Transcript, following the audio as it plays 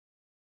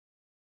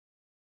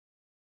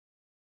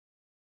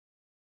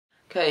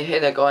Okay, hey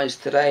there guys,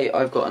 today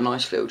I've got a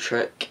nice little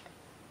trick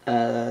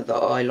that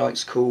I like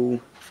to call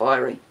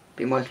Fiery.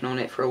 Been working on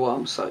it for a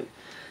while, so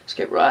let's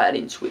get right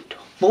into it.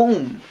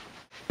 Boom!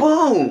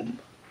 Boom!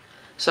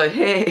 So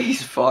here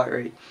is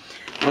Fiery.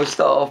 We'll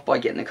start off by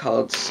getting the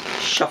cards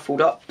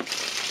shuffled up.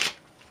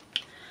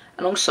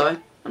 And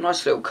also, a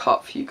nice little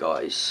cut for you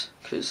guys,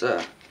 because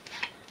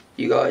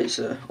you guys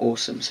are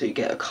awesome, so you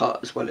get a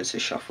cut as well as a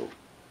shuffle.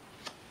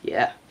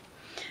 Yeah.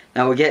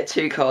 Now we'll get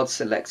two cards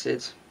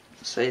selected.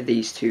 Say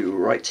these two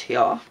right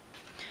here,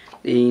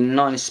 the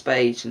Nine of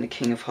Spades and the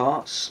King of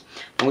Hearts.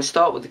 And we'll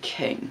start with the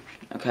King,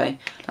 okay?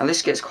 Now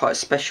this gets quite a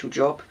special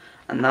job,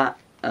 and that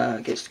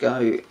gets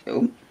to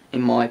go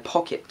in my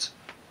pocket.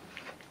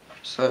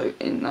 So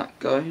in that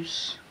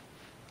goes,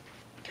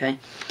 okay?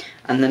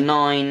 And the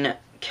 9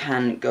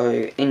 can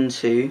go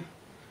into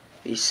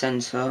the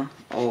centre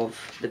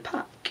of the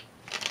pack.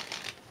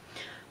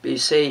 But you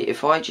see,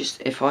 if I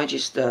just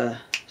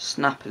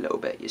snap a little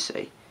bit, you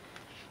see,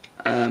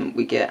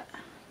 we get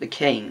the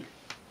King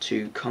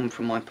to come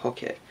from my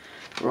pocket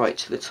right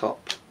to the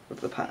top of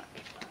the pack,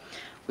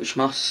 which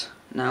must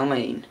now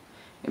mean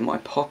in my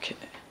pocket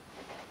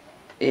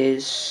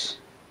is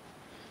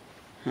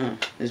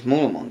there's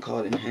more than one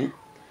card in here.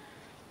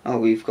 Oh,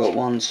 we've got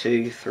 1,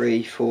 2,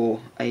 3, 4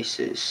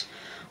 aces.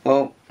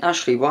 Well,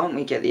 actually, why don't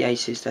we get the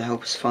aces to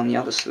help us find the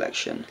other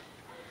selection?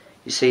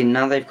 You see,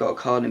 now they've got a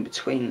card in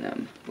between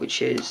them,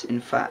 which is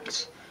in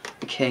fact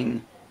the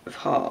King of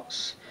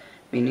Hearts,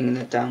 meaning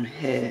that down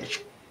here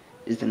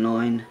is the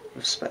 9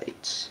 of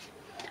Spades.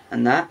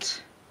 And that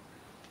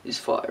is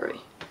Fiery.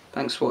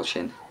 Thanks for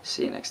watching.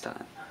 See you next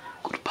time.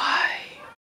 Goodbye.